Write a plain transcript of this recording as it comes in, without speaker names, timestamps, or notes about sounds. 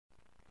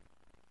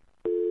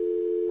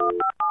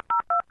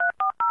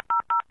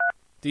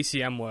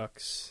DCM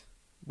works.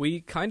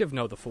 We kind of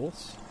know the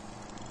Force.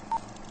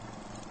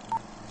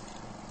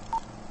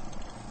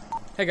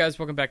 Hey guys,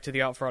 welcome back to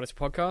the Art for Artists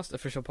podcast,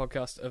 official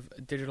podcast of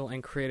Digital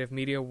and Creative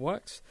Media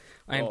Works.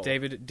 I am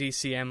David,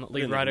 DCM,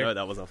 lead writer. I didn't know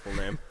that was our full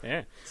name.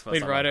 Yeah,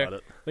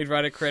 lead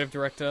writer, creative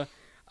director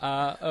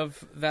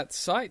of that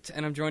site,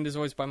 and I'm joined as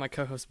always by my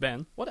co-host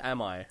Ben. What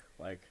am I?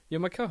 Like, you're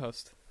my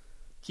co-host.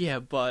 Yeah,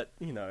 but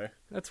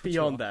that's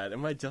beyond that.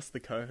 Am I just the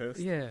co-host?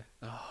 Yeah,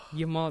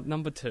 you're my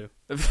number two.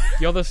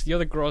 You're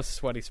the gross,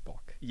 sweaty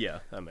Spock. Yeah,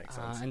 that makes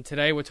sense. And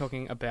today we're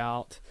talking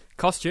about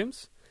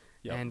costumes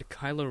and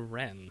Kylo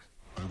Ren.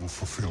 I will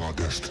fulfill our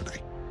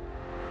destiny.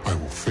 I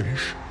will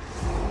finish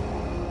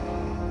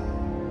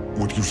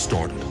what you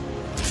started.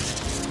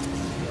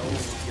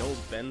 The old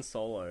Ben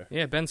Solo.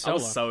 Yeah, Ben Solo. I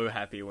was so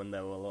happy when they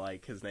were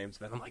like, his name's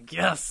Ben. I'm like,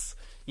 yes,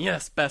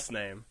 best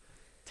name.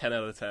 10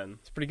 out of 10.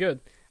 It's pretty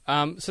good.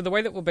 So the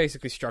way that we'll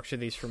basically structure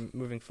these from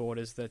moving forward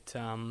is that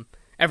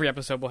every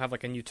episode we'll have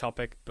like a new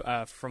topic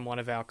from one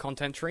of our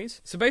content trees.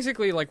 So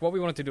basically, like what we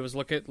wanted to do is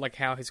look at like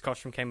how his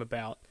costume came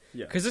about.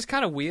 Yeah, because it's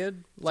kind of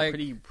weird. It's like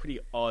pretty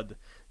odd.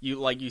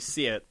 You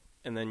see it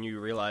and then you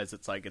realize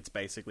it's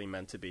basically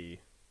meant to be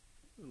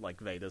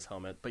like Vader's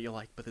helmet, but you're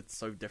like, but it's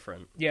so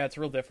different. Yeah, it's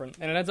real different,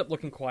 and it ends up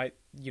looking quite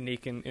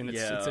unique in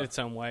its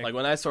own way. Like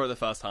when I saw it the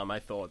first time, I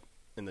thought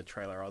in the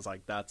trailer, I was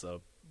like, that's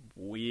a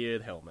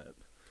weird helmet.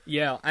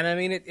 Yeah, and I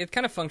mean, it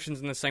kind of functions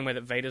in the same way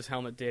that Vader's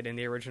helmet did in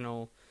the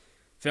original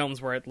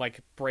films, where it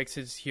like breaks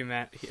his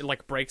humanity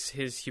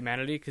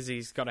because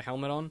he's got a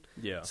helmet on.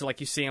 Yeah. So like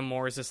you see him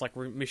more as this like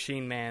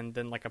machine man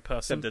than like a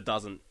person.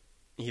 Except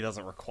he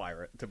doesn't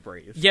require it to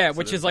breathe. Yeah, so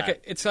which is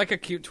it's like a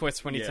cute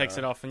twist when he takes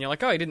it off, and you're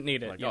like, oh, he didn't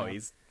need it. Like,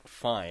 he's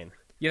fine.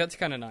 Yeah, that's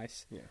kind of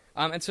nice. Yeah.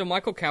 And so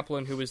Michael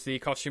Kaplan, who was the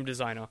costume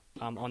designer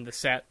on the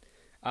set,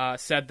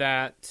 said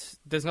that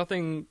there's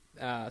nothing.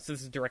 So this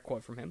is a direct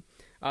quote from him.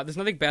 There's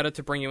nothing better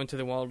to bring you into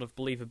the world of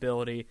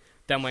believability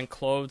than when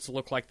clothes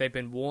look like they've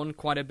been worn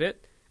quite a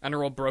bit and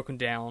are all broken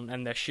down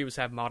and their shoes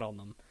have mud on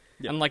them.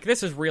 Yeah. And like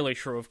this is really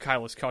true of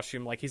Kylo's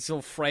costume. Like he's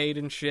all frayed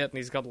and shit, and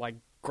he's got like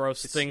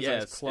gross things on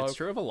his cloak. It's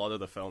true of a lot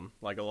of the film.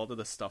 Like a lot of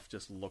the stuff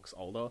just looks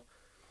older,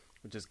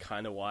 which is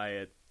kind of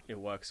why it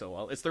works so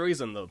well. It's the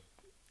reason the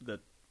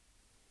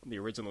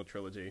original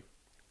trilogy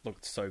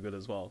looked so good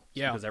as well.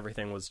 Yeah, because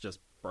everything was just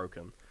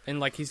broken.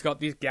 And like he's got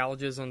these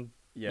gouges and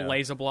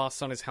laser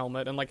blasts on his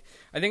helmet, and like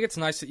I think it's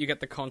nice that you get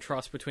the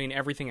contrast between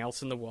everything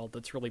else in the world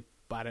that's really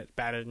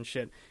battered and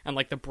shit, and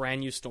like the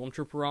brand new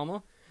Stormtrooper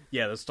armor.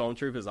 Yeah, the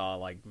Stormtroopers are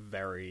like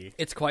very.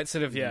 It's quite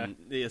sort of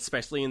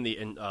especially in the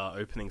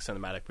opening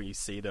cinematic where you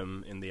see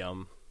them in the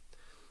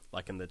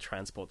like in the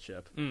transport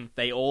ship.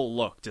 They all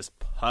look just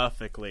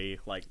perfectly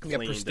like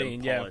cleaned pristine,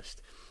 and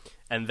polished.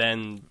 Yeah. And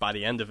then by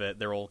the end of it,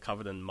 they're all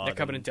covered in mud. They're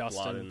covered in dust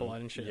and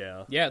blood and shit.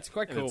 Yeah, it's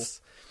quite cool.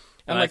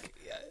 And like.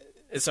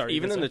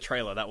 Even in the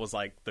trailer, that was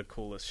like the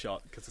coolest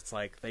shot because it's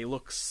like they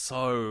look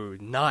so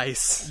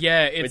nice.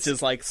 Yeah, which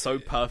is like so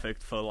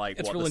perfect for like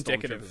it's what real the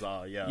indicative. Stormtroopers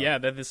are. Yeah,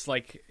 they're this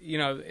like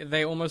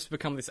they almost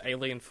become this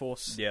alien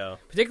force. Yeah,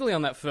 particularly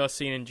on that first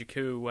scene in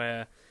Jakku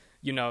where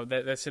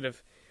they're sort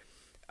of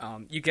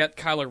you get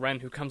Kylo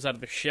Ren who comes out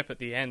of the ship at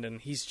the end and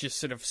he's just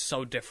sort of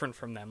so different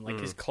from them. Like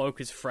his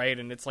cloak is frayed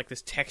and it's like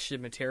this textured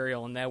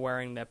material, and they're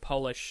wearing their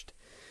polished,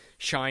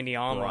 shiny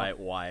armor, bright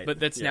white, but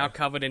that's now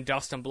covered in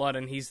dust and blood,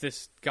 and he's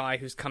this guy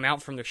who's come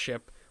out from the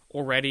ship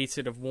already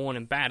sort of worn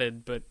and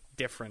battered, but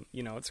different.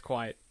 It's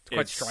quite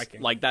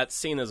striking. Like that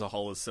scene as a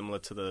whole is similar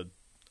to the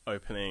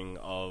opening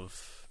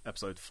of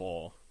Episode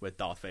 4, where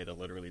Darth Vader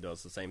literally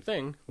does the same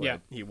thing. Where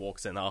he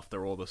walks in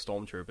after all the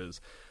Stormtroopers,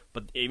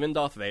 but even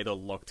Darth Vader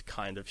looked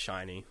kind of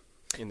shiny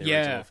in the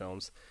original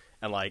films,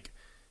 and like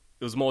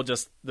it was more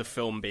just the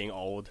film being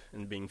old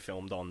and being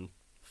filmed on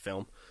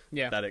film.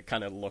 Yeah, that it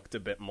kind of looked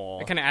a bit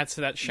more. It kind of adds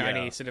to that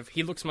shiny sort of.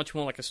 He looks much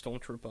more like a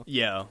Stormtrooper.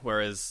 Yeah,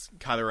 whereas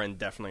Kylo Ren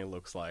definitely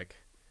looks like.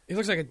 He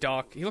looks like a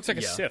dark. He looks like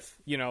a Sith.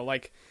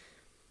 Like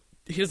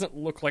he doesn't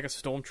look like a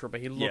Stormtrooper.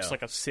 He looks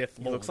like a Sith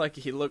Lord. He looks like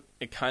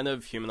It kind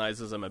of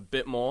humanizes him a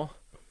bit more.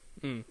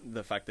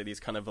 The fact that he's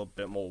kind of a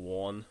bit more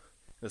worn,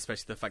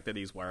 especially the fact that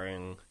he's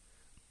wearing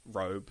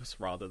robes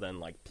rather than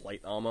like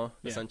plate armor.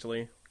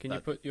 Essentially, can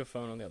you put your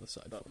phone on the other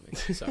side for me?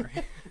 Sorry.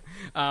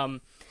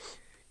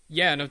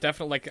 Yeah, no,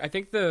 definitely. Like, I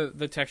think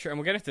the texture, and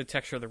we'll get into the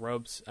texture of the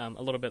robes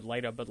a little bit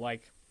later, but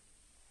like,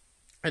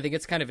 I think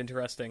it's kind of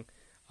interesting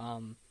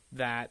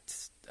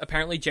that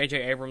apparently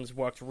J.J. Abrams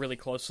worked really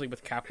closely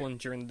with Kaplan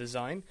during the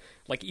design.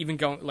 Like,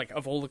 even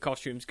of all the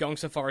costumes, going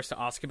so far as to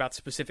ask about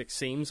specific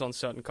seams on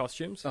certain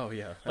costumes. Oh,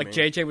 yeah.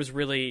 J.J. was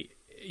really,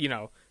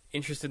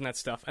 interested in that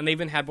stuff. And they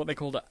even had what they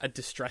called a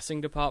distressing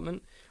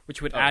department,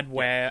 which would add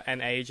wear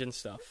and age and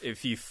stuff.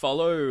 If you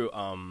follow,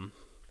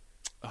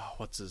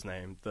 what's his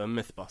name? The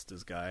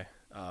Mythbusters guy.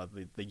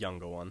 The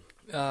younger one.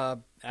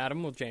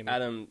 Adam or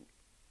Jamie?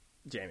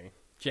 Jamie.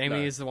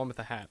 Jamie is the one with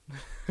the hat.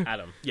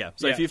 Adam, yeah.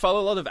 So if you follow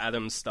a lot of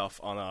Adam's stuff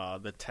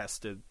on the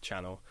Tested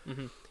channel,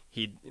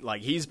 he's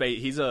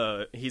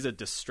a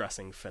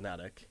distressing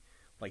fanatic.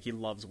 Like he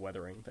loves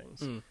weathering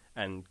things,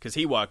 and because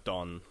he worked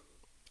on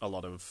a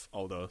lot of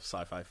older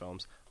sci-fi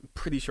films. I'm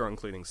pretty sure,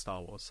 including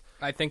Star Wars.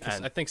 I think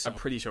so. I'm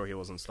pretty sure he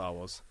was in Star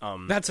Wars.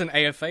 That's an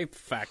AFA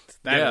fact.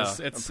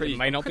 It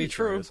may not be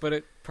true, sure but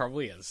it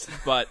probably is.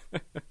 But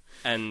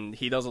and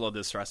he does a lot of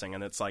distressing,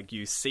 and it's like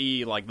you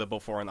see like the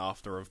before and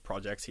after of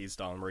projects he's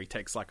done, where he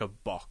takes like a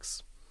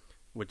box,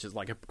 which is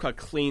like a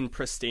clean,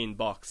 pristine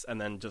box,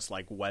 and then just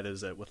like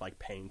weathers it with like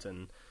paint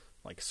and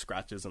like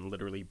scratches and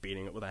literally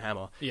beating it with a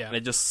hammer. Yeah, and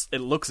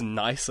it looks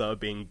nicer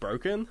being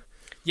broken.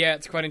 Yeah,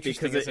 it's quite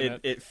interesting because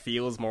isn't it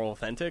feels more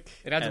authentic.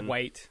 It adds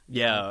weight.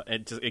 Yeah,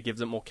 it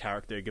gives it more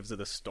character. It gives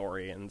it a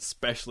story, and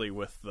especially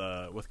with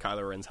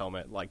Kylo Ren's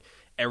helmet, like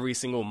every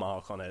single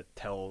mark on it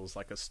tells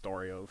like a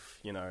story of,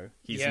 you know,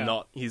 he's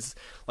not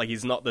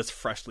this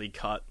freshly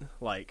cut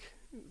like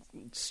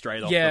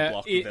straight off the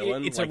block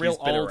villain. It's like, a real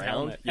he's been old around.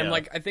 helmet, and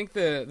like I think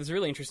there's a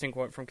really interesting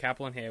quote from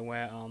Kaplan here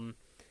where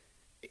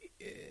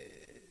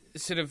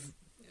sort of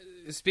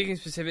speaking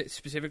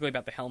specifically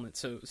about the helmet.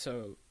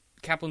 So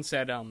Kaplan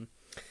said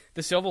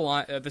the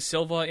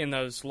silver in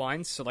those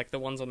lines, so like the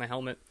ones on the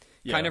helmet,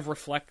 kind of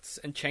reflects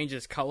and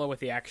changes color with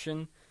the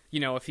action. You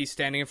know, if he's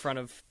standing in front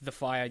of the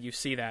fire, you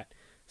see that.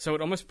 So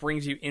it almost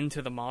brings you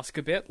into the mask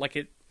a bit.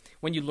 Like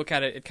when you look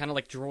at it, it kind of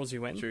like draws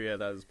you in. True, yeah,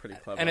 that is pretty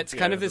clever. And it's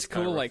kind of this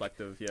cool, like,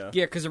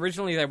 because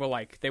originally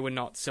they were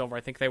not silver.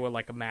 I think they were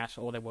like a matte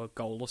or they were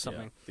gold or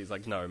something. Yeah. He's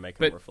like, no, make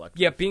them reflective.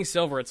 Yeah, being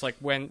silver, it's like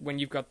when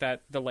you've got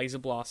the laser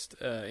blast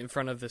in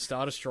front of the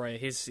Star Destroyer,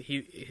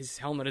 his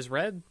helmet is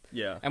red.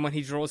 Yeah. And when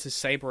he draws his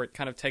saber, it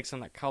kind of takes on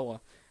that color,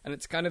 and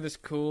it's kind of this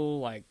cool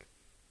like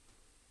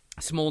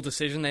small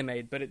decision they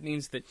made, but it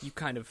means that you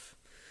kind of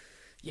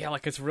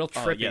like it's real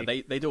trippy.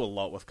 Yeah, they do a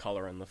lot with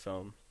color in the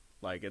film.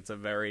 Like it's a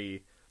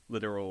very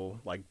literal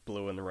like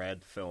blue and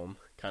red film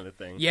kind of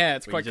thing. Yeah,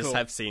 it's quite cool. You just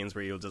have scenes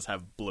where you'll just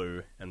have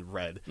blue and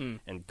red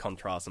and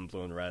contrast in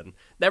blue and red.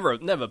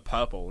 Never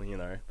purple, you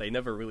know. They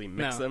never really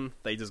mix them.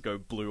 They just go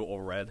blue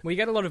or red. Well, you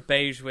get a lot of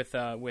beige with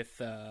Jakku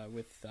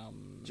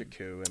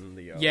and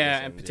the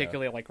and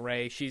particularly like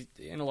Rey. She's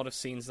in a lot of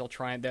scenes. They'll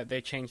try and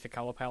they change the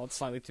color palette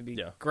slightly to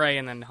be gray,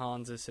 and then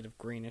Hans is sort of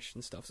greenish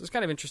and stuff. So it's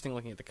kind of interesting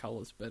looking at the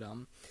colors, but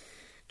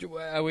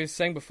I was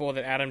saying before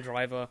that Adam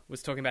Driver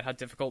was talking about how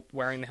difficult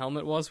wearing the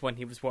helmet was when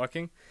he was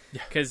working,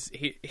 because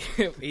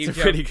it's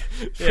pretty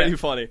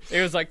funny. It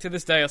was like, to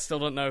this day I still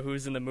don't know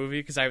who's in the movie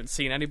because I haven't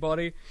seen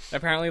anybody.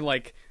 Apparently,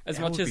 like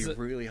would be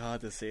really hard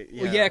to see.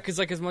 Because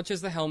like as much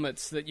as the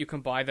helmets that you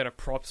can buy that are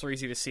props are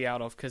easy to see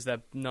out of because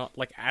they're not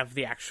like out of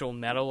the actual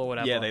metal or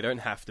whatever. Yeah, they don't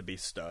have to be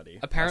sturdy.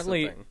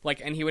 Apparently,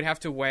 like, and he would have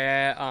to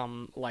wear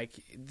like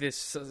this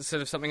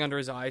sort of something under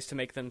his eyes to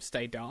make them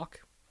stay dark.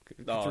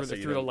 Through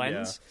the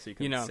lens, so you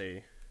can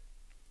see.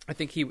 I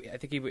think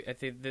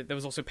there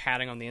was also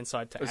padding on the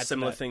inside to add a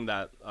similar thing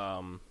that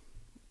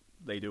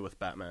they do with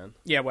Batman.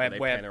 Yeah, where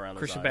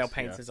Christian Bale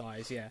paints his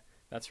eyes. Yeah,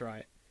 that's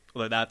right.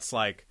 Although that's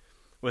like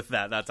with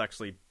that's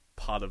actually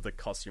part of the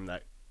costume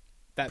that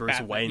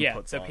Bruce Wayne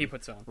puts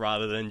on,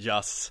 rather than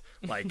just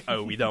like,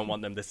 oh, we don't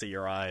want them to see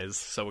your eyes,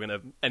 so we're gonna.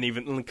 And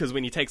even because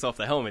when he takes off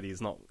the helmet, he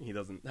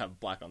doesn't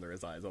have black under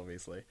his eyes,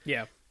 obviously.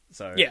 Yeah.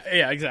 So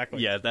yeah,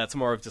 exactly. Yeah, that's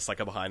more of just like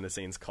a behind the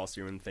scenes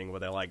costume thing where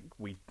they're like,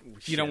 you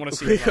don't want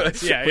to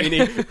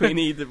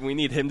see. we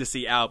need him to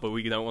see out, but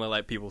we don't want to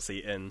let people see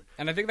in.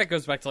 And I think that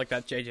goes back to like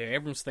that J.J.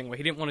 Abrams thing where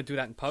he didn't want to do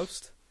that in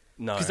post.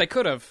 No, because they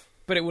could have,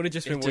 but it would have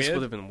just been weird. It just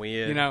would have been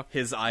weird. You know,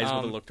 his eyes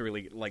would have looked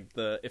really like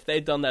if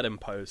they'd done that in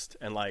post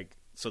and like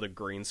sort of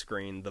green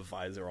screen the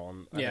visor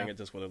on, I think it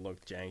just would have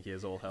looked janky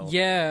as all hell.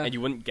 Yeah, and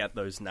you wouldn't get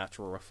those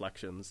natural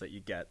reflections that you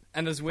get.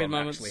 And there's weird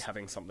moments actually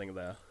having something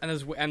there.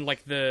 And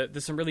like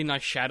there's some really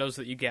nice shadows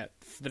that you get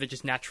that are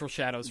just natural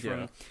shadows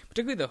from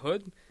particularly the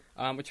hood,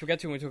 which we'll get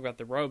to when we talk about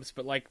the robes.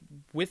 But like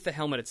with the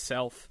helmet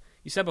itself,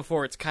 you said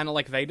before it's kind of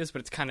like Vader's, but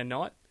it's kind of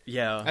not.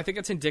 Yeah, I think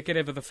it's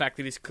indicative of the fact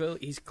that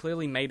he's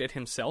clearly made it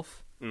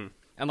himself, and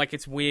like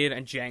it's weird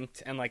and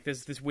janked, and like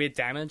there's this weird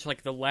damage,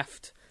 like the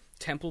left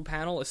temple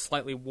panel is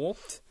slightly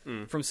warped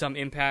from some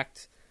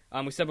impact.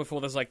 We said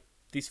before there's like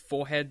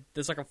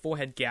there's like a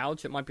forehead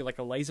gouge that might be like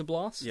a laser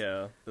blast.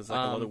 Yeah, there's like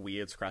a lot of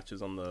weird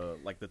scratches on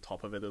the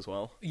top of it as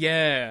well.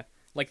 Yeah,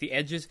 like the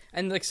edges,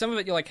 and like some of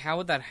it you're like, how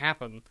would that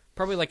happen?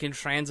 Probably like in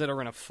transit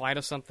or in a fight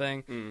or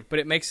something. But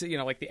it makes it, you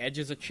know, like the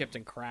edges are chipped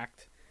and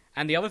cracked.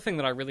 And the other thing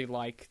that I really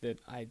like that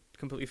I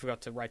completely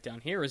forgot to write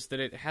down here is that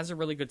it has a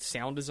really good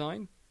sound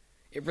design.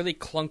 It really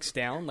clunks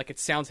down, like it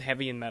sounds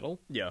heavy in metal.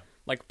 Yeah.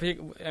 Like,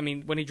 I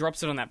mean, when he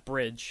drops it on that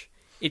bridge,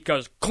 it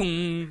goes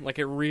kung, like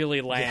it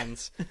really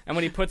lands. Yeah. And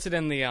when he puts it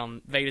in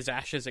the Vader's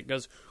ashes, it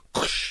goes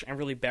whoosh, and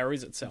really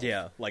buries itself.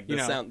 Yeah, like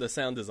the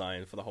sound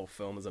design for the whole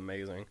film is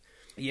amazing.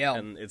 Yeah.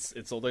 And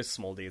it's all those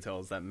small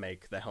details that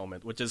make the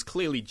helmet, which is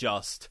clearly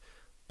just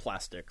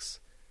plastics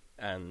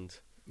and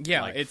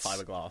it's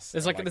fiberglass.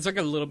 There's like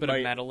a little bit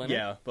of metal in it.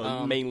 Yeah,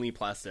 but mainly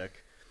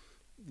plastic.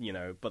 You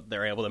know, but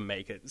they're able to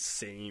make it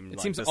seem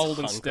seems old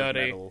and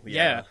sturdy.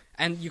 Yeah.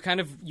 And you kind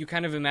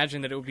of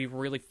imagine that it would be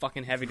really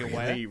fucking heavy to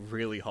wear.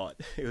 Really hot.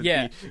 It would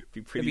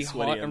be pretty It'd be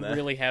sweaty hot and there.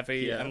 really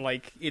heavy, and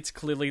like it's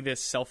clearly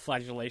this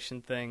self-flagellation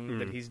thing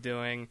that he's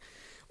doing.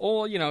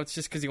 Or, you know, it's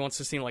just because he wants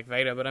to seem like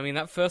Vader. But I mean,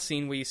 that first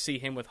scene where you see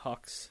him with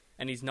Hux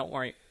and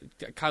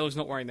Kylo's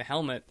not wearing the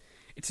helmet,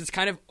 it's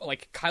kind of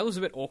like Kylo's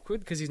a bit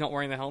awkward because he's not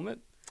wearing the helmet.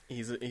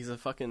 He's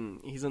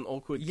an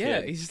awkward kid.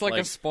 Yeah, he's just like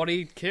a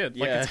spotty kid.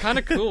 Like, Yeah. it's kind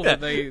of cool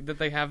that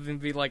they have him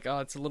be like, oh,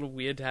 it's a little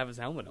weird to have his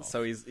helmet off.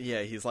 So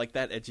he's like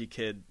that edgy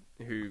kid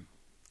who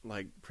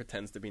like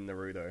pretends to be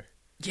Naruto.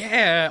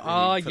 Yeah,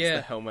 And he puts yeah.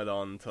 the helmet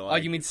on to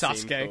like. you mean seem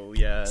Sasuke? Cool.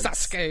 Yeah,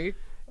 Sasuke.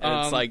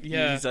 And it's like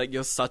yeah. he's like,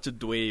 you're such a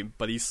dweeb,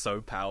 but he's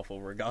so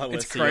powerful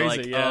regardless. It's So you're crazy,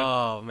 like, yeah.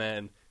 oh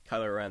man,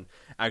 Kylo Ren.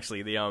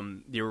 Actually, the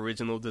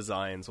original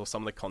designs or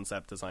some of the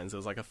concept designs, there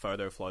was like a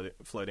photo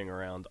floating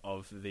around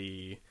of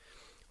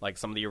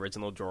some of the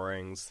original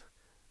drawings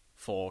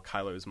for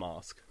Kylo's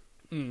mask.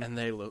 And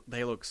they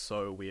look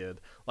so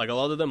weird. Like, a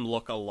lot of them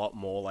look a lot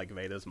more like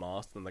Vader's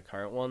mask than the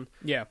current one.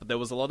 Yeah. But there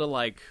was a lot of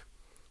like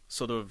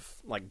sort of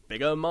like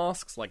bigger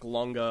masks, like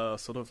longer,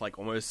 sort of like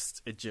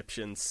almost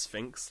Egyptian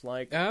Sphinx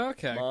like Oh,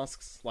 okay.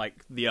 masks.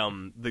 Like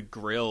the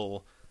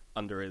grill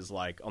under his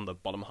like on the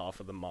bottom half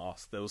of the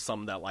mask. There was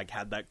some that like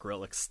had that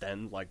grill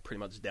extend like pretty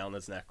much down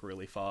his neck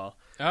really far.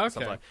 Okay.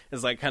 Stuff like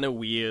it's like kind of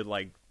weird,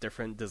 like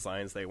different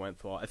designs they went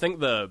for. I think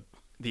the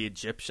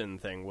Egyptian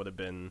thing would have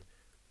been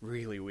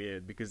really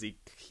weird because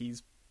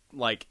he's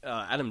like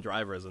Adam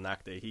Driver as an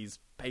actor. He's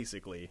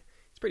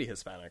pretty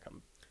Hispanic.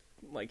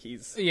 Like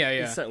he's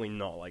certainly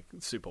not like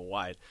super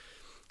white.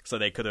 So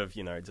they could have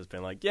just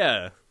been like,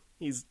 yeah,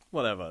 he's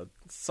whatever,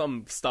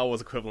 some Star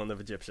Wars equivalent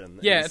of Egyptian.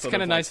 Yeah, it's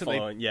kind of nice that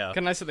kind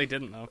of nice that they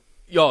didn't though.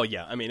 Oh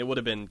yeah, I mean it would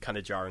have been kind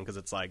of jarring because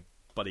it's like,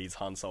 but he's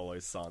Han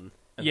Solo's son,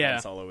 and Yeah.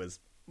 Han Solo is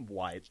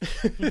white.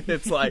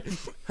 It's like,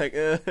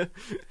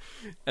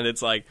 and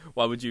it's like,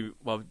 why would you?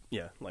 Well,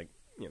 yeah, like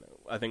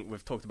I think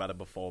we've talked about it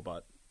before,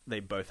 but they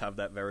both have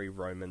that very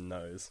Roman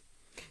nose.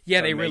 Yeah,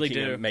 So they really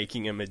making do.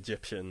 making him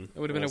Egyptian. It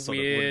would have been a sort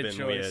of weird would've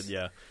been choice. Weird,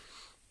 yeah.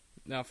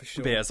 No, for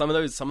sure. But yeah, some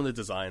of the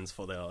designs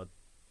for their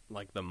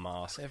like the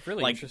mask, They're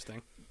really like,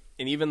 interesting.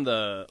 and even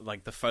the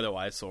photo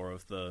I saw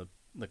of the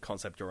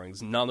concept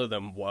drawings, none of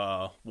them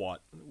were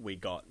what we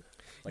got.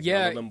 Like, Yeah,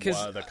 none of them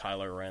 'cause were the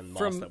Kylo Ren mask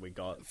from- that we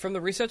got. From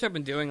the research I've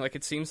been doing, like,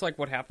 it seems like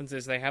what happens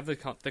is they have the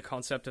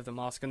concept of the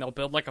mask, and they'll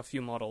build, like, a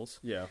few models.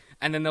 Yeah,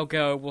 And then they'll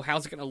go, well,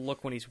 how's it going to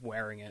look when he's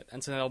wearing it?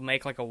 And so they'll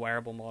make, like, a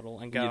wearable model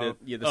and go,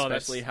 you'd oh,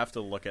 especially that's... have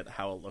to look at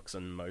how it looks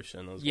in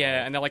motion as Yeah,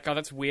 well. and they're like, oh,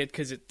 that's weird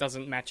because it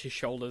doesn't match his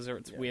shoulders, or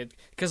it's weird.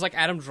 Because, like,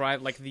 Adam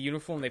Driver, like, the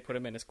uniform they put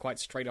him in is quite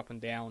straight up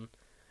and down.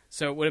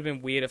 So it would have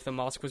been weird if the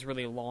mask was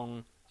really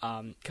long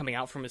coming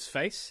out from his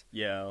face.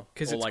 Yeah,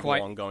 'Cause or it's like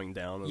quite... long going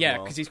down. As Yeah,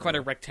 well. because he's quite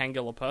a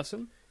rectangular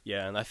person.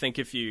 Yeah, and I think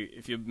if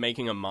you're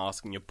making a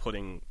mask and you're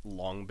putting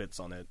long bits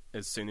on it,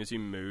 as soon as you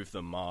move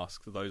the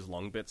mask, those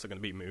long bits are going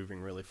to be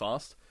moving really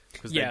fast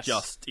because Yes.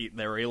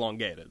 they're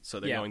elongated, so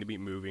they're Yeah. going to be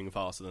moving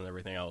faster than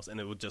everything else, and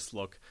it would just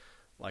look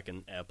like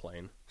an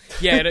airplane.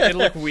 Yeah, it'll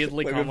look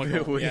weirdly Like a bit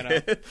comical. You know?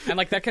 weird. And,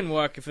 like, that can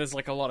work if there's,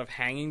 like, a lot of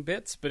hanging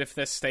bits, but if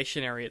they're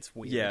stationary, it's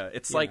weird. Yeah,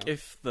 it's you like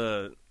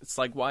know? it's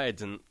like why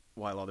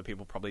a lot of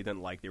people probably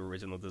didn't like the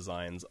original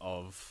designs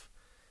of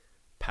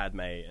Padme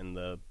in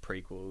the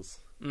prequels.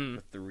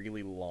 With the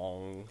really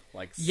long,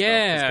 like, stuff. 'Cause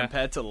Yeah.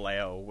 compared to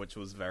Leia, which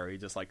was very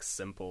just, like,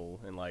 simple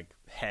and, like,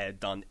 hair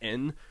done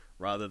in,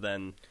 rather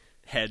than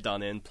hair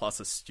done in plus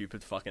a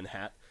stupid fucking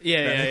hat.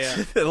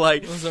 Yeah.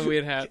 Like, It was a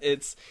weird hat.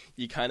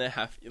 you kind of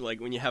have,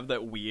 like, when you have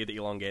that weird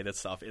elongated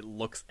stuff, it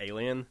looks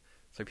alien,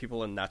 so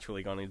people are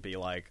naturally going to be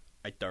like,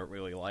 I don't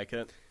really like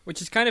it.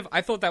 Which is kind of,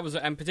 I thought that was,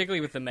 and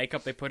particularly with the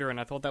makeup they put her in,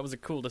 I thought that was a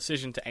cool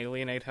decision to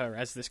alienate her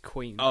as this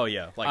queen. Oh,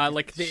 yeah.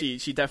 Like, the-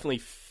 she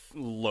definitely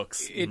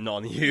looks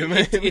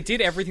non-human. It did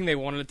everything they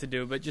wanted it to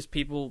do, but just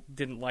people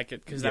didn't like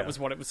it because Yeah. that was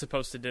what it was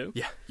supposed to do.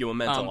 Yeah, you were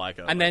meant to like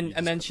her. And but then you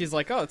and then just- she's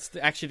like, oh, it's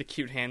actually the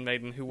cute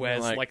handmaiden who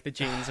wears like- like the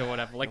jeans or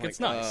whatever. Like, I'm it's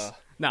like, nice.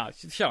 No,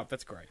 shut up.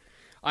 That's great.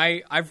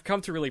 I've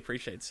come to really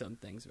appreciate some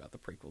things about the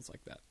prequels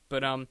like that.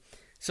 But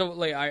so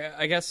like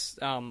I guess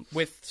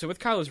with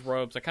Kylo's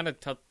robes, I kind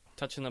of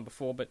touched on them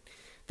before, but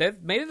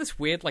they've made it this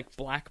weird like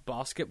black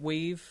basket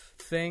weave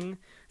thing.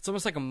 It's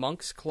almost like a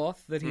monk's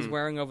cloth that he's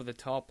wearing over the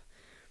top.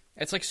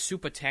 It's like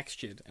super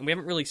textured, and we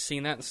haven't really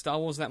seen that in Star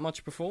Wars that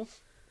much before.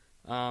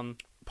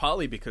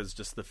 Partly because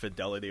just the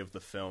fidelity of the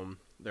film,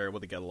 they're able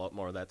to get a lot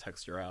more of that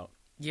texture out.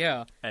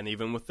 Yeah, And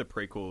even with the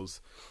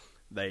prequels,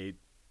 they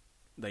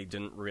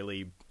didn't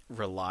really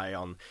rely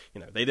on,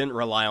 they didn't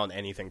rely on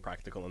anything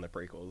practical in the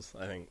prequels.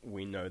 I think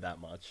we know that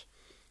much.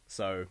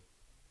 So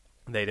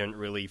they didn't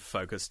really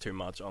focus too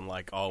much on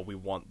like, oh, we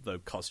want the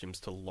costumes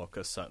to look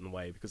a certain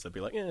way, because they'd be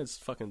like, yeah, let's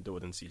fucking do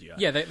it in CGI.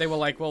 yeah. They were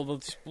like, well,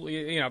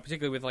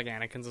 particularly with like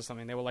Anakin's or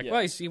something, they were like, Yeah.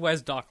 well, he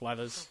wears dark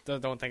leathers.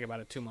 Don't think about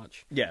it too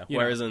much. Yeah, You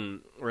whereas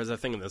I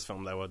think in this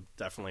film they were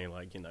definitely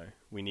like,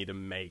 we need to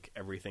make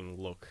everything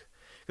look,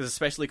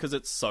 especially because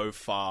it's so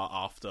far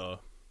after.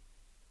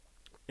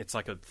 It's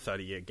like a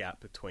 30-year gap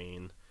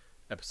between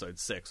episode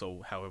 6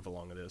 or however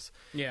long it is.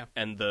 Yeah.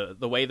 And the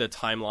way the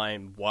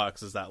timeline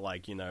works is that,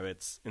 like,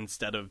 it's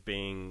instead of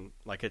being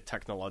like a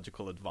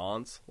technological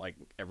advance, like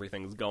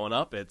everything's going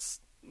up,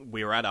 it's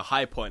we're at a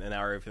high point and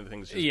now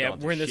everything's just gone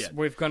to we're in this. shit.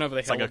 We've gone over the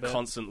It's hill like a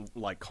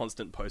bit.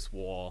 constant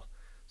post-war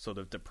sort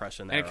of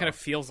depression And era. it kind of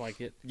feels like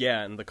it.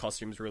 Yeah, and the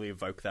costumes really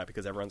evoke that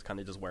because everyone's kind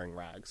of just wearing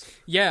rags.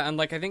 Yeah, and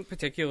like I think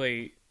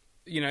particularly,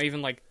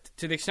 even like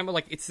to the extent where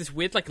like it's this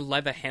weird like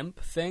leather hemp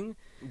thing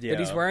that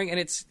he's wearing, and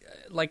it's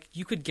like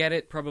you could get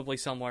it probably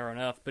somewhere on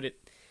Earth, but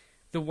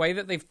the way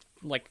that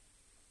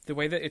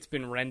it's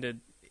been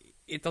rendered,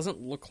 it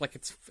doesn't look like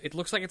it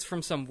looks like it's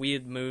from some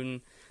weird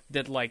moon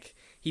that like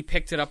he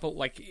picked it up.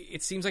 Like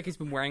it seems like he's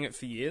been wearing it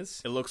for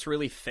years. It looks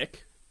really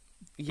thick,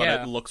 Yeah.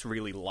 but it looks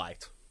really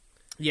light.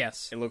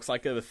 Yes. It looks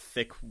like a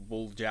thick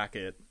wool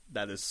jacket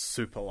that is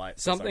super light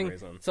for some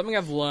reason. Something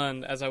I've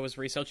learned as I was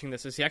researching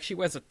this is he actually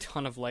wears a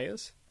ton of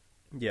layers.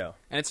 Yeah.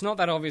 And it's not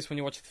that obvious when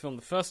you watch the film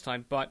the first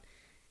time, but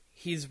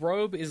his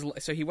robe is...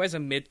 So he wears a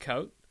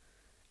mid-coat,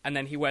 and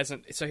then he wears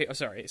an...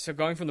 So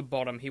going from the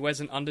bottom, he wears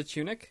an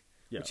undertunic,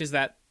 which is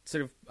that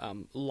sort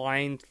of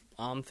lined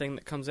arm thing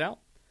that comes out.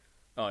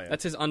 Oh, yeah.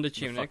 That's his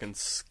undertunic. The fucking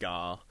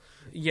scar.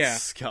 Yeah.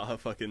 Scar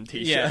fucking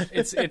t-shirt. Yeah,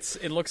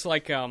 it looks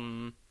like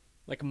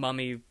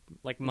mummy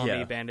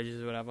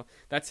bandages or whatever.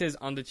 That's his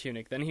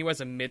undertunic. Then he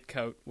wears a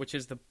mid-coat, which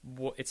is the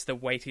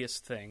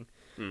weightiest thing.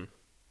 Mm.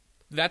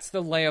 That's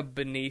the layer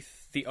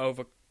beneath the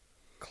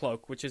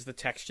overcloak, which is the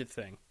textured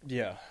thing.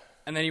 Yeah.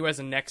 And then he wears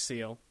a neck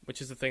seal,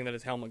 which is the thing that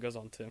his helmet goes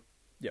onto.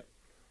 Yep.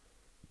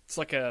 It's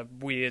like a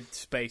weird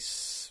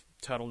space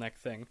turtleneck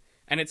thing.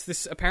 And it's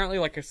this, apparently,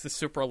 like, it's this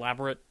super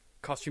elaborate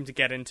costume to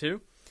get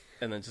into.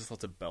 And then just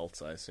lots of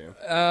belts, I assume.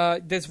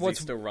 There's Does what's...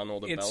 he still run all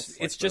the belts?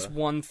 It's just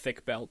one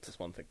thick belt. Just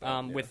one thick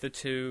belt, yeah. With the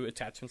two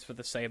attachments for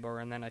the saber,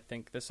 and then I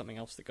think there's something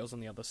else that goes on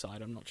the other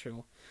side, I'm not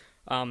sure.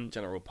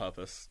 General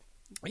purpose.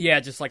 Yeah,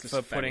 just like Just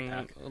for fanny putting,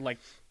 pack. like,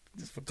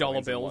 For dollar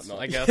coins and bills,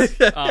 whatnot. I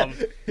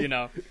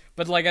guess.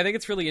 But like, I think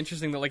it's really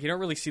interesting that like you don't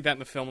really see that in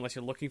the film unless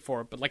you're looking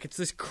for it. But like, it's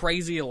this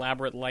crazy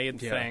elaborate layered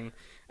thing,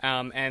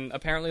 and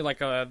apparently like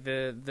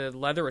the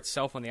leather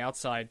itself on the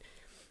outside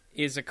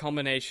is a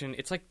combination.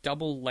 It's like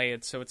double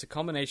layered, so it's a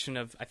combination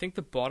of, I think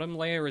the bottom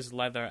layer is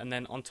leather, and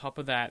then on top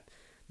of that,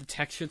 the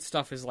textured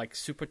stuff is like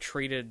super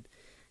treated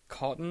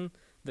cotton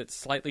that's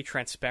slightly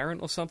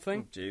transparent or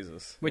something. Oh,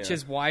 Jesus. Which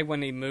is why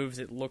when he moves,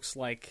 it looks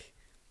like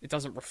it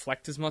doesn't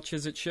reflect as much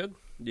as it should.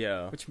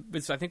 Yeah. Which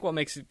is, I think, what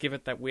makes it give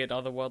it that weird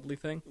otherworldly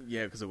thing.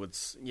 Yeah, because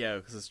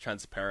because it's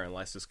transparent,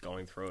 light's just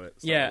going through it.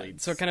 Yeah,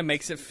 so it kind of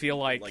makes it feel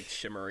like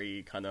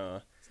shimmery, kind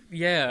of.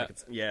 Yeah.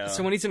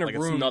 So when he's in a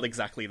room, it's not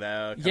exactly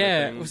there.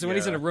 So when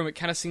he's in a room, it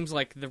kind of seems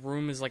like the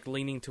room is like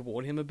leaning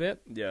toward him a bit.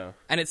 Yeah.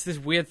 And it's this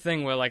weird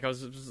thing where like I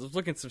was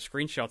looking at some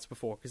screenshots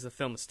before because the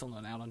film is still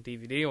not out on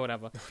DVD or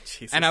whatever. Oh,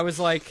 Jesus. And I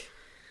was like,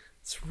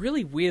 it's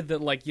really weird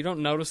that like you don't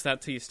notice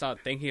that till you start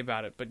thinking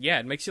about it. But yeah,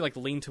 it makes you like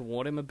lean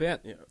toward him a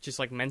bit, just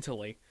like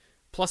mentally.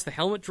 Plus the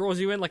helmet draws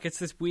you in. Like it's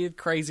this weird,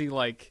 crazy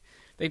like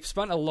they've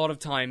spent a lot of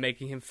time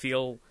making him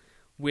feel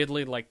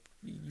weirdly like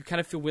you kind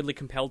of feel weirdly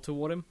compelled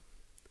toward him.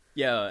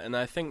 Yeah, and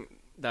I think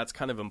that's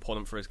kind of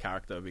important for his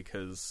character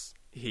because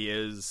he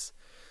is,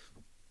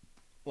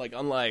 like,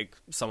 unlike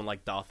someone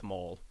like Darth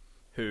Maul,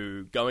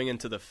 who going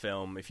into the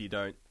film, if you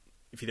don't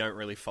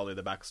really follow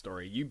the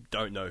backstory, you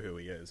don't know who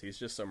he is. He's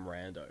just some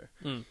rando,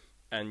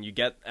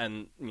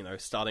 and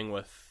starting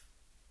with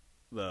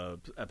the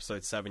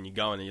episode 7, you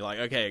go in and you're like,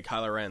 okay,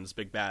 Kylo Ren's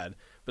big bad,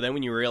 but then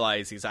when you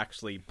realize he's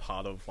actually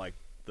part of like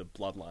the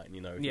bloodline,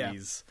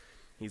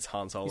 He's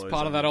Han Solo. He's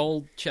part of that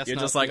old chestnut. You're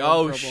just like,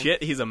 oh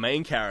shit, he's a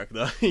main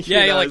character.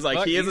 You're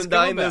like he he's isn't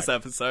dying this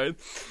episode.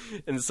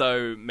 And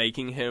so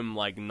making him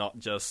like not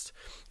just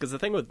because the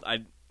thing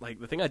I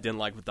didn't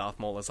like with Darth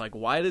Maul is like,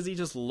 why does he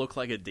just look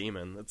like a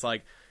demon? It's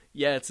like,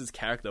 yeah, it's his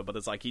character, but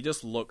it's like he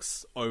just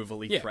looks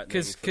overly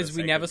threatening. Because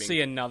we never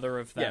see another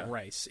of that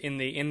race in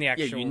the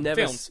actual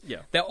films.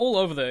 They're all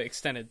over the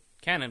extended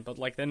canon, but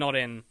like they're not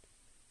in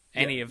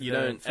any of the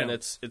films. And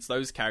it's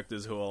those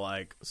characters who are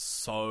like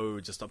so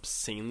just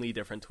obscenely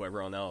different to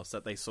everyone else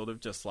that they sort of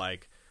just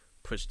like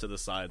push to the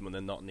side when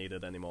they're not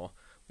needed anymore.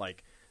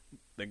 Like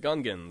the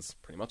Gungans,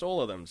 pretty much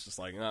all of them, it's just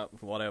like, nah,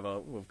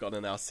 whatever, we've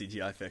gotten our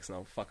CGI fix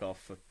now, fuck off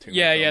for 2 more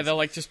films. They're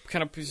like just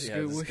kind of just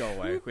go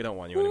away, we don't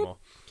want you anymore.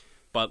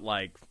 But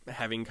like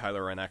having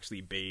Kylo Ren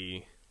actually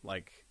be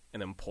like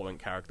an important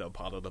character,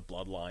 part of the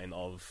bloodline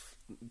of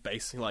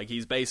basically, like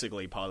he's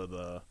basically part of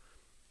the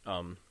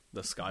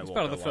Skywalker line. He's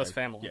part of the first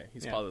family. Yeah,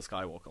 he's part of the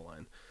Skywalker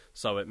line.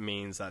 So it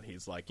means that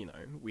he's like,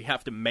 we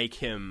have to make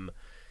him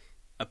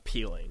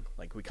appealing.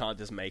 Like, we can't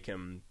just make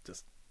him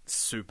just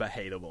super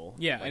hateable.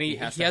 Yeah, like, and he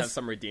has to have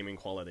some redeeming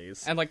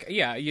qualities. And like,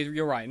 yeah,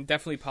 you're right. And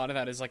definitely part of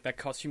that is like that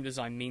costume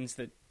design means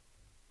that.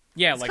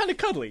 Yeah, it's kind of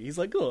cuddly. He's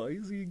like, oh,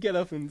 you get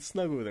up and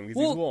snuggle with him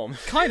because he's warm.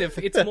 Kind of.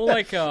 It's more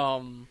like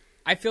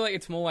I feel like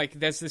it's more like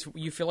there's this.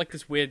 You feel like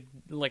this weird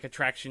like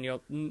attraction.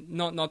 You're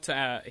not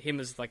to him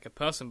as like a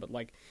person, but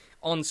like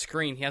on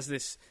screen he has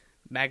this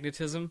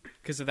magnetism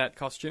because of that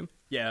costume.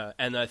 Yeah,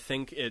 and I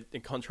think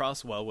it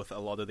contrasts well with a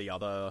lot of the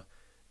other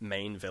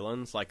main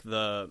villains, like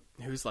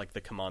who's like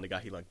the commander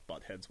guy he like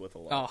butt heads with a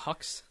lot. Oh,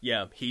 Hux.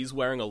 Yeah, he's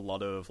wearing a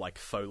lot of like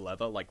faux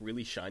leather, like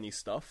really shiny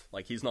stuff.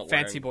 Like he's not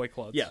Fancy wearing... boy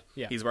clothes. Yeah,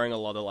 Yeah. He's wearing a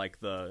lot of like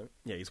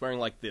he's wearing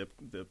like the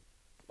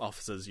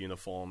officer's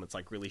uniform. It's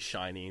like really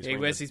shiny. He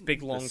wears these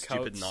big long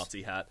stupid coats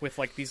Nazi hat with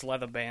like these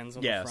leather bands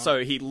on the front.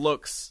 so he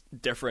looks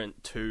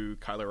different to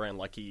Kylo Ren.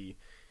 Like he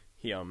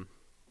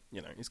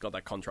he's got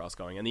that contrast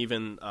going. And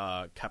even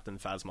Captain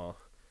Phasma.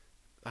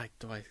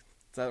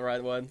 Is that the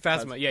right word?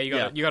 Phasma, yeah, you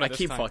got it I this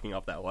keep time. fucking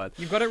up that word.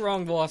 You've got it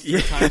wrong the last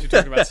 3 times we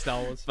talked about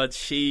Star Wars. But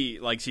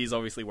she's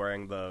obviously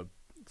wearing the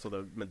sort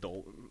of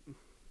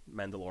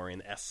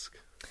Mandalorian-esque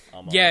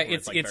armor. Yeah, where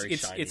like very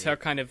shiny. it's her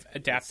kind of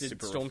adapted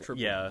Super stormtrooper.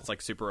 yeah, it's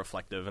like super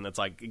reflective, and it's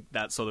like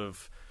that sort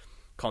of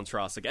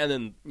contrast again.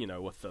 And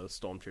then with the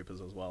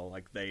stormtroopers as well,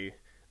 like they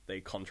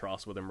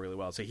contrast with him really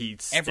well. So he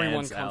stands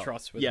Everyone out.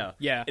 contrasts with him.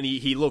 Yeah, and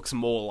he looks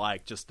more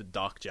like just a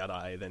Dark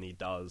Jedi than he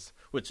does,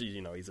 which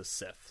he's a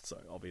Sith, so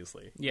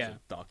obviously he's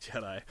a Dark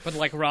Jedi. But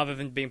like rather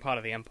than being part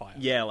of the Empire.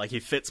 Yeah, like he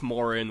fits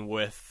more in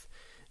with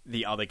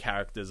the other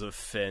characters of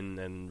Finn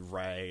and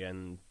Rey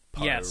and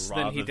Poe,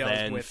 rather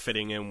than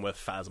fitting in with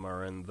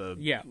Phasma and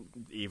the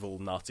evil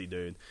Nazi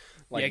dude.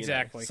 Like,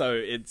 exactly. So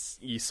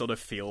you sort of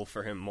feel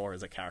for him more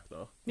as a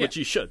character, which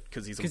you should,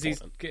 because he's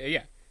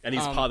important. And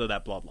he's part of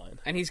that bloodline.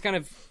 And he's kind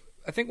of,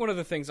 I think one of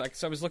the things, like,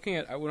 so I was looking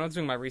at, when I was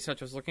doing my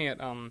research, I was looking at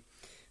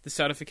the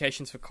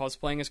certifications for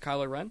cosplaying as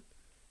Kylo Ren.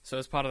 So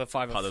as part of the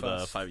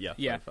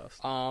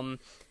 501st.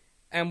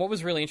 And what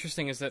was really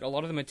interesting is that a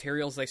lot of the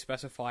materials they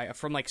specify are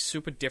from like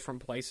super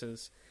different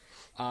places.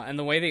 And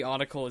the way the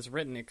article is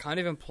written, it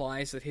kind of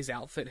implies that his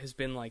outfit has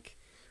been like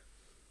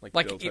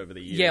built over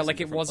the years. Yeah,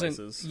 like it wasn't.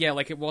 Places. Yeah,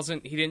 like it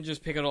wasn't. He didn't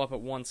just pick it all up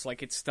at once.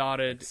 Like it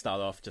started.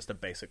 Start off just a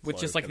basic, with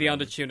just like the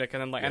under tunic,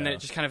 and then and then it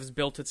just kind of has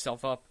built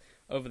itself up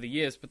over the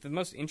years. But the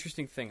most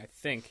interesting thing, I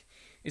think,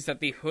 is that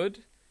the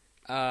hood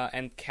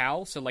and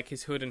cowl, so like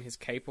his hood and his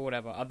cape or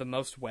whatever, are the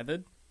most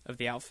weathered of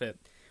the outfit,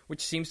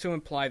 which seems to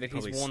imply that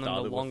he's worn them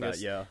the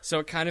longest. That, So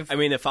it kind of. I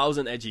mean, if I was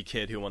an edgy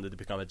kid who wanted to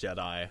become a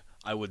Jedi,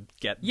 I would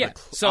get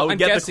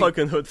the cloak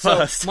and hood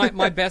first.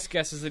 My best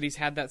guess is that he's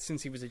had that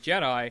since he was a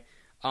Jedi.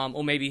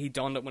 Or maybe he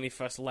donned it when he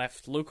first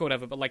left Luke or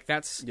whatever, but like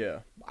that's... Yeah.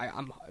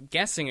 I'm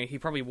guessing he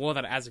probably wore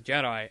that as a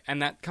Jedi,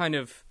 and that kind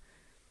of...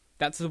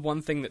 That's the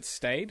one thing that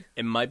stayed.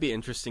 It might be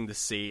interesting to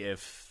see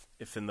if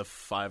in the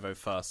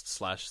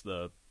 501st /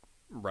 the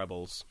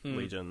Rebels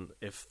Legion,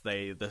 if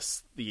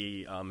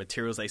the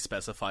materials they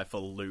specify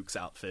for Luke's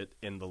outfit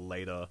in the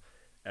later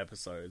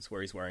episodes, where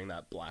he's wearing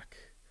that black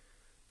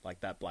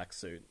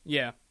suit.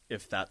 Yeah.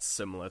 If that's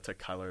similar to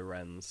Kylo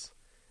Ren's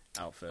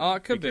outfit. Oh,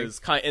 it could be.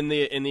 Because in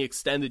the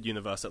extended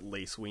universe, at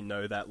least, we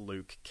know that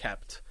Luke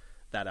kept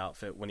that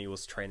outfit when he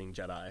was training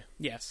Jedi.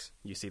 Yes.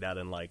 You see that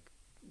in like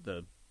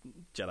the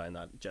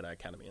Jedi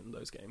Academy in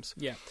those games.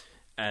 Yeah.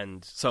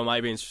 And so it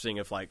might be interesting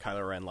if like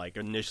Kylo Ren like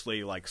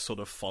initially like sort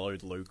of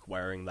followed Luke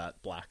wearing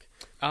that black.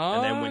 Oh,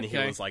 and then when he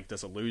was like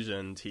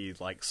disillusioned, he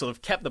like sort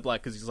of kept the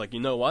black because he's like, you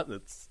know what,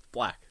 it's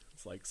black.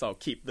 It's like, so I'll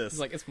keep this. It's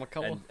like, it's my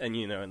color. And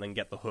and then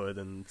get the hood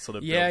and sort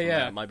of build from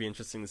that. It might be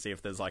interesting to see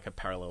if there's like a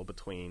parallel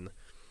between...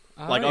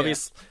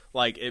 obviously,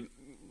 I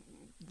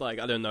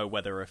don't know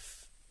whether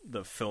if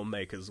the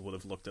filmmakers would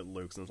have looked at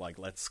Luke's and was like,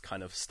 let's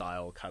kind of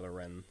style Kylo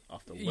Ren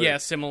after Luke. Yeah,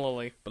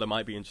 similarly. But it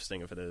might be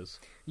interesting if it is.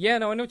 Yeah,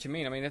 no, I know what you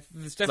mean. I mean,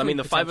 there's definitely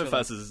the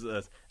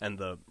 501st and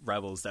the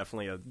Rebels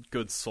definitely a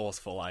good source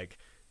for like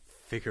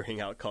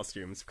figuring out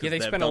costumes. Yeah, they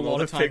spend a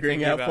lot of time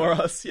figuring out for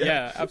us.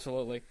 Yeah,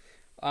 absolutely.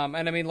 And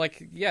I mean,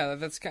 like, yeah,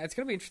 it's going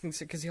to be interesting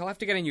because he'll have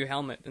to get a new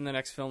helmet in the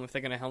next film if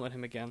they're going to helmet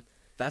him again.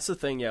 That's the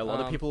thing, yeah. A lot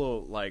of people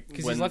are like...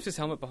 Because he's left his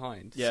helmet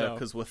behind. Yeah,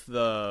 because with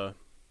the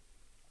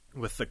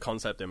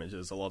concept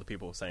images, a lot of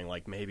people are saying,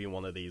 like, maybe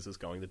one of these is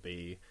going to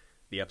be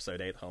the Episode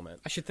 8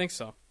 helmet. I should think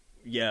so.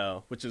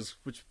 Yeah, which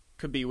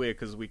could be weird,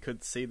 because we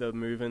could see the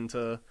move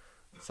into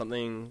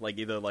something, like,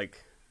 either,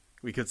 like...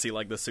 We could see,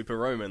 like, the super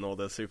Roman or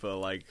the super,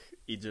 like,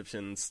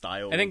 Egyptian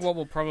style. I think what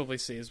we'll probably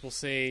see is we'll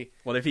see...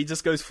 What if he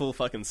just goes full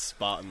fucking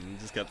Spartan and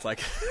just gets, like...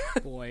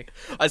 Boy.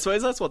 I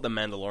suppose that's what the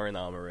Mandalorian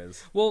armor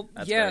is. Well,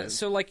 yeah,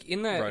 so, like,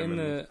 in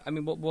the... I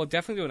mean, we'll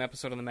definitely do an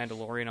episode on the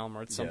Mandalorian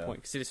armor at some point,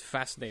 because it is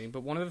fascinating.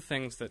 But one of the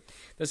things that...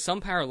 There's some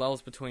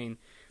parallels between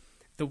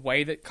the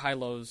way that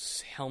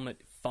Kylo's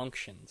helmet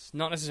functions.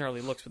 Not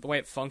necessarily looks, but the way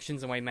it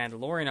functions and the way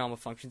Mandalorian armor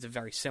functions are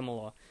very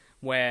similar,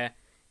 where...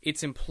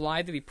 It's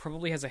implied that he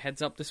probably has a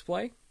heads-up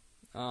display.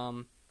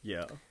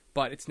 Yeah.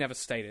 But it's never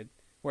stated.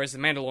 Whereas the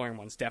Mandalorian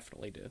ones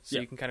definitely do. So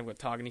you can kind of get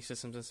targeting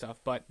systems and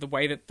stuff. But the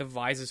way that the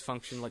visors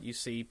function, let you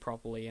see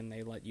properly, and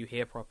they let you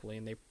hear properly,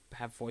 and they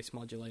have voice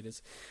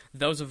modulators,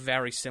 those are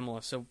very similar.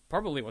 So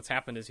probably what's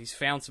happened is he's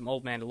found some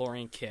old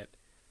Mandalorian kit,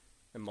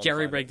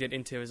 jerry-rigged it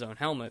into his own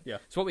helmet. Yeah.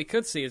 So what we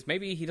could see is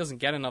maybe he doesn't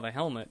get another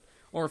helmet.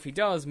 Or if he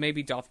does,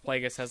 maybe Darth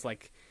Plagueis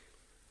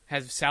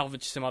has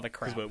salvaged some other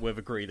crap. Because we've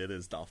agreed it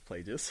is Darth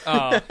Plagueis.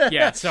 Oh,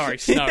 yeah, sorry,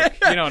 Snoke.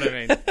 You know what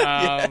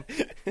I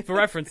mean. For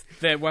reference,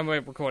 when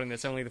we're recording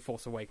this, only The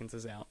Force Awakens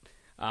is out.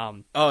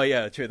 Oh,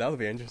 yeah, true. That would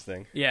be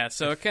interesting. Yeah,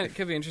 so it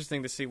could be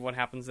interesting to see what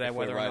happens there, if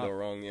whether we're right or not. Or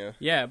wrong, yeah.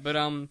 Yeah, but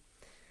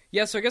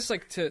Yeah, so I guess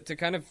like to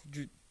kind of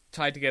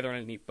tie together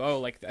in a neat bow,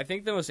 like I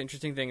think the most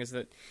interesting thing is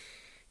that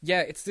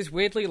it's this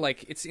weirdly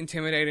like it's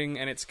intimidating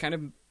and it's kind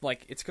of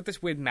like it's got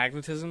this weird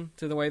magnetism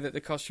to the way that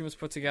the costume is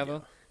put together.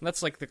 And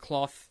that's like the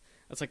cloth,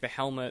 that's like the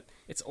helmet,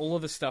 it's all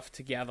of the stuff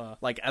together.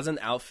 Like as an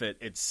outfit,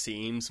 it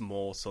seems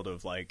more sort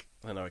of like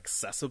I don't know,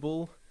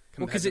 accessible.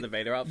 Compared to the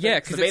Vader outfit?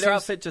 Yeah, because the Vader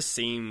outfit just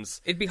seems...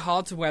 It'd be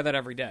hard to wear that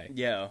every day.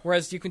 Yeah.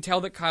 Whereas you can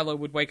tell that Kylo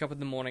would wake up in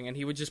the morning and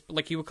he would just...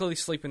 Like, he would clearly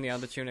sleep in the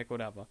under tunic or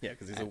whatever. Yeah,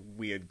 because he's a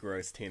weird,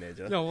 gross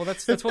teenager. No, well,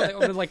 that's what... I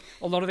mean, like,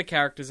 a lot of the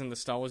characters in the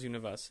Star Wars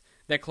universe,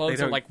 their clothes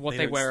are like what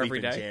they wear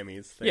every day.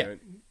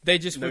 Jammies. They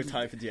just... No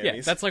time for jammies. Yeah,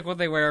 that's like what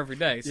they wear every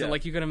day. So,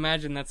 like, you can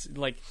imagine that's...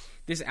 Like,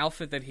 this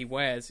outfit that he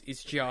wears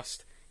is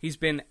just... He's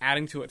been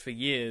adding to it for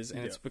years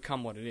and it's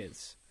become what it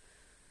is.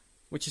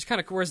 Which is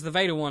kind of... Whereas the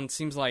Vader one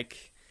seems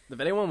like... The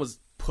Vader one was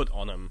put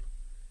on him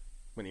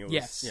when he was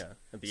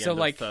at the end of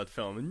the third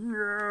film.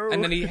 No!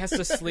 And then he has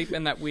to sleep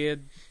in that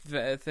weird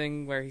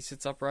thing where he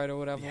sits upright or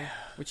whatever,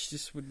 which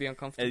just would be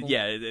uncomfortable.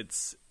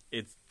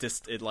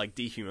 It like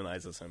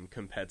dehumanizes him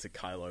compared to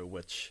Kylo,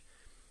 which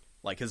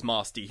like his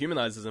mask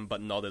dehumanizes him,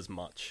 but not as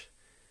much.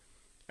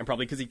 And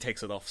probably because he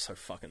takes it off so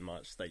fucking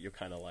much that you're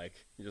kind of like,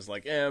 you're just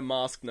like,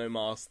 mask, no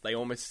mask. They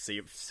almost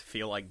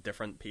feel like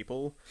different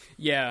people.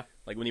 Yeah.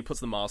 Like when he puts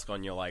the mask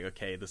on, you're like,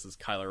 okay, this is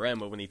Kylo Ren.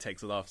 But when he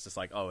takes it off, it's just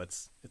like, oh,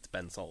 it's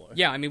Ben Solo.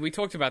 Yeah, I mean, we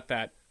talked about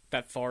that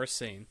forest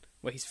scene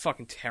where he's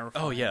fucking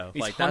terrifying. Oh yeah,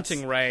 he's like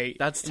hunting Rey.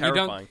 That's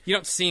terrifying. You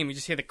don't see him. You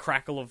just hear the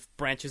crackle of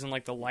branches and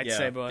like the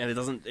lightsaber. Yeah, and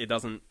it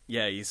doesn't.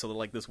 Yeah, he's sort of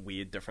like this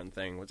weird, different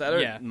thing, which I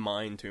don't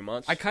mind too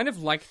much. I kind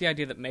of like the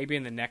idea that maybe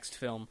in the next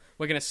film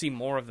we're going to see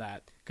more of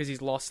that because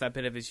he's lost that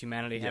bit of his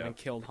humanity having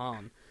killed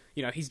Han.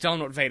 You know, he's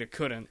done what Vader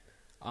couldn't.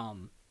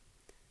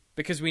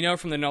 Because we know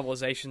from the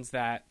novelizations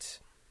that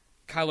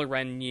Kylo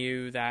Ren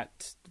knew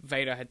that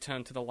Vader had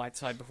turned to the light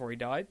side before he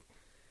died.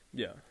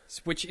 Yeah,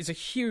 which is a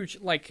huge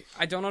like.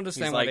 I don't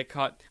understand why they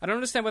cut. I don't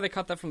understand why they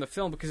cut that from the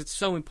film because it's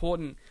so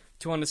important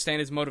to understand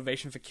his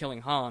motivation for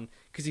killing Han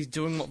because he's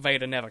doing what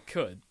Vader never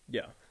could.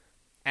 Yeah,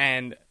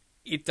 and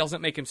it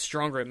doesn't make him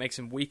stronger; it makes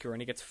him weaker,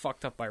 and he gets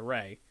fucked up by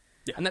Rey.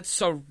 Yeah, and that's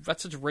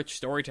such rich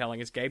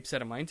storytelling, as Gabe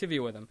said in my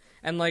interview with him.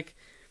 And like,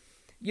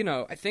 you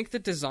know, I think the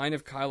design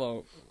of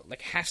Kylo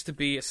like has to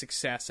be a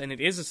success, and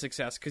it is a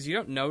success because you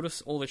don't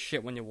notice all this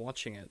shit when you're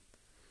watching it.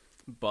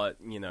 But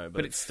you know,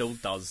 but it still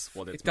does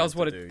what it does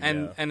what it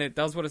and it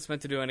does what it's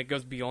meant to do, and it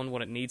goes beyond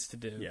what it needs to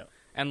do. Yeah,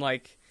 and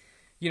like,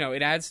 you know,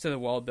 it adds to the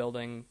world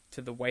building,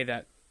 to the way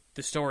that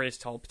the story is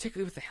told,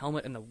 particularly with the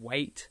helmet and the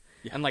weight,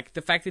 and like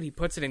the fact that he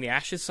puts it in the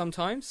ashes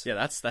sometimes. Yeah,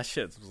 that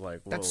shit was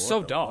like, whoa, that's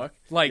so dark.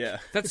 Fuck? Like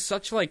that's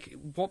such like,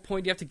 what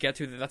point do you have to get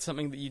to that that's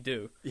something that you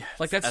do? Yeah,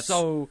 like that's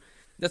so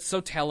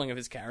telling of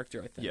his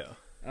character, I think.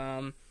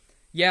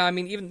 Yeah, I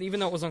mean, even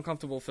though it was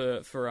uncomfortable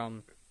for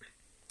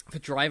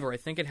Driver, I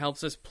think it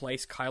helps us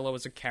place Kylo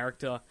as a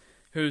character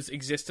who's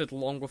existed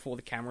long before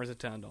the cameras are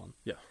turned on.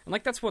 Yeah, and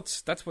like that's what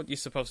you're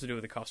supposed to do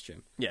with a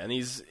costume. Yeah, and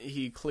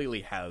he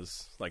clearly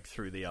has like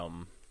through the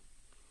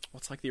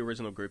what's like the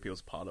original group he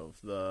was part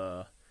of,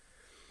 the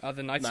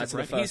Knights of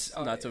Ren.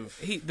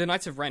 The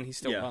Knights of Ren. He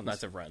still runs.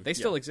 Knights of Ren. They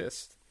still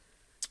exist.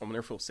 I wonder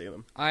if we'll see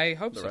them. I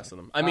hope the so. rest of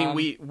them. I mean,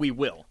 we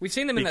will. We've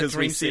seen them in that dream because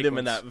we see them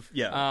in that.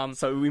 Yeah.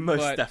 So we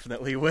most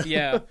definitely will.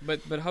 Yeah,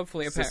 but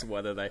hopefully, it's just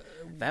whether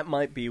that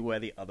might be where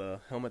the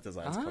other helmet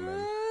designs come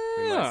in.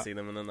 We might see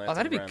them in the Knights of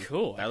Ren. That'd be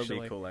cool. That'll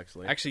be cool,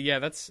 actually. Actually,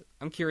 yeah,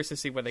 I'm curious to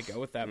see where they go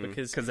with that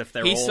because if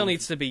they're he still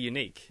needs to be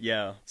unique.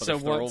 Yeah, but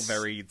if they're all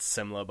very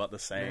similar but the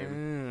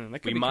same,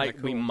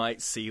 we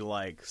might see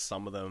like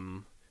some of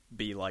them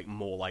be like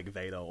more like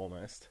Vader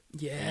almost.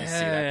 Yeah, and you see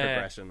that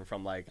progression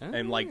from like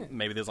and like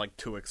maybe there's like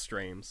two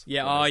extremes.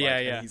 Yeah,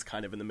 and he's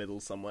kind of in the middle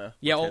somewhere.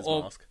 Yeah,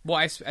 well,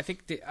 I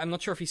think I'm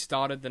not sure if he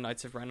started the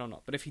Knights of Ren or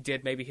not, but if he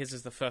did, maybe his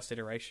is the first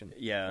iteration.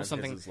 Yeah, or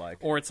something, his is like,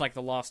 or it's like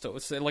the last.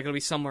 It's like it'll be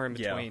somewhere in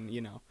between,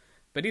 you know.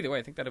 But either way,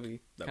 I think that'll be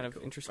kind of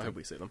interesting. I hope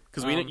we see them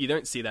because you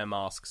don't see their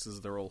masks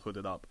as they're all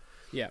hooded up.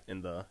 Yeah,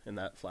 in that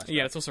flashback.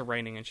 Yeah, it's also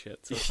raining and shit.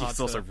 So it's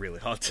also really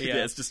hard to.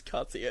 Yeah, it's just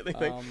can't see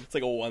anything. It's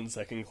like a 1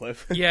 second clip.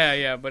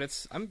 yeah,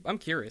 but I'm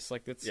curious.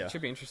 Like it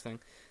should be interesting.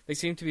 They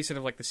seem to be sort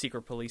of like the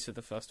secret police of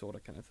the First Order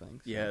kind of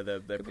thing. So yeah,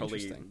 they're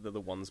probably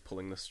the ones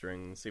pulling the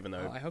strings. Even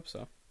though I hope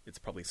so. It's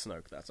probably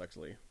Snoke that's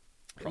actually.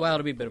 Well,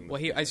 it'll be a bit.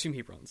 I assume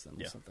he runs them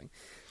or something.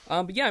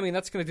 But yeah, I mean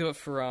that's going to do it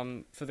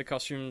for the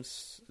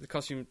costumes. The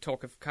costume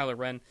talk of Kylo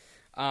Ren.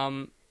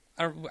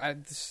 We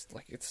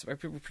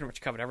pretty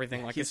much covered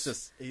everything. Like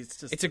it's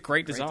a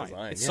great design.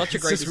 It's such a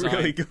great design.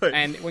 Really good.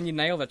 And when you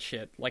nail that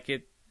shit, like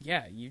you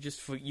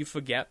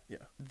forget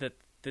that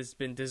there's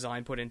been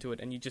design put into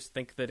it, and you just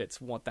think that it's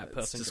what that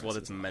person. It's just what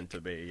it's meant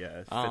to be. Yeah,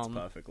 it fits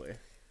perfectly.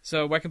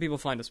 So where can people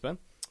find us, Ben?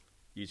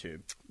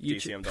 YouTube.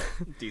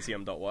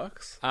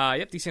 DCM.works.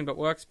 Yep,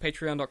 DCM.works.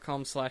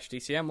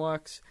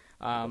 Patreon.com/DCMworks.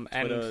 Twitter,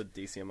 and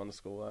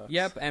DCM_works.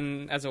 Yep,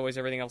 and as always,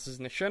 everything else is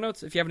in the show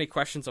notes. If you have any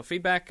questions or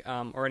feedback,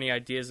 or any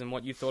ideas on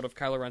what you thought of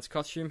Kylo Ren's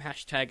costume,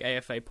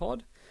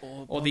 #AFAPod.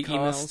 or the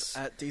emails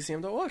at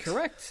DCM.works.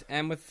 Correct.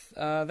 And with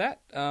that,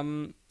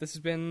 this has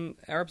been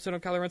our episode on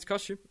Kylo Ren's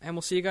costume, and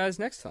we'll see you guys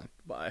next time.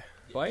 Bye.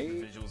 Bye.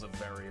 The visuals are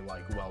very,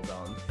 like, well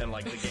done. And,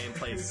 like, the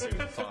gameplay is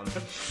super fun.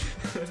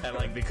 And,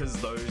 like, because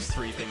those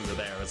three things are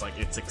there, it's, like,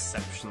 it's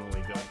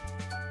exceptionally good.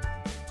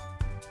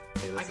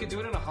 I could do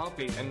it in a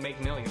heartbeat and make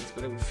millions,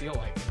 but it would feel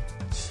like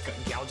just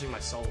gouging my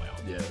soul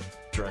out. Yeah,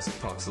 Jurassic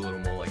Park's a little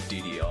more like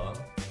DDR.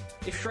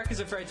 If Shrek is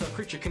a fairy tale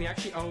creature, can he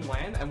actually own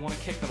land and want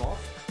to kick them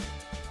off?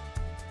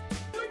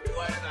 Where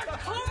did that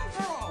come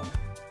from?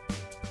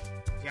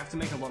 You have to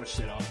make a lot of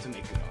shit up to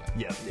make good art.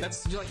 Yeah.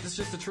 That's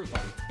just the truth of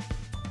it.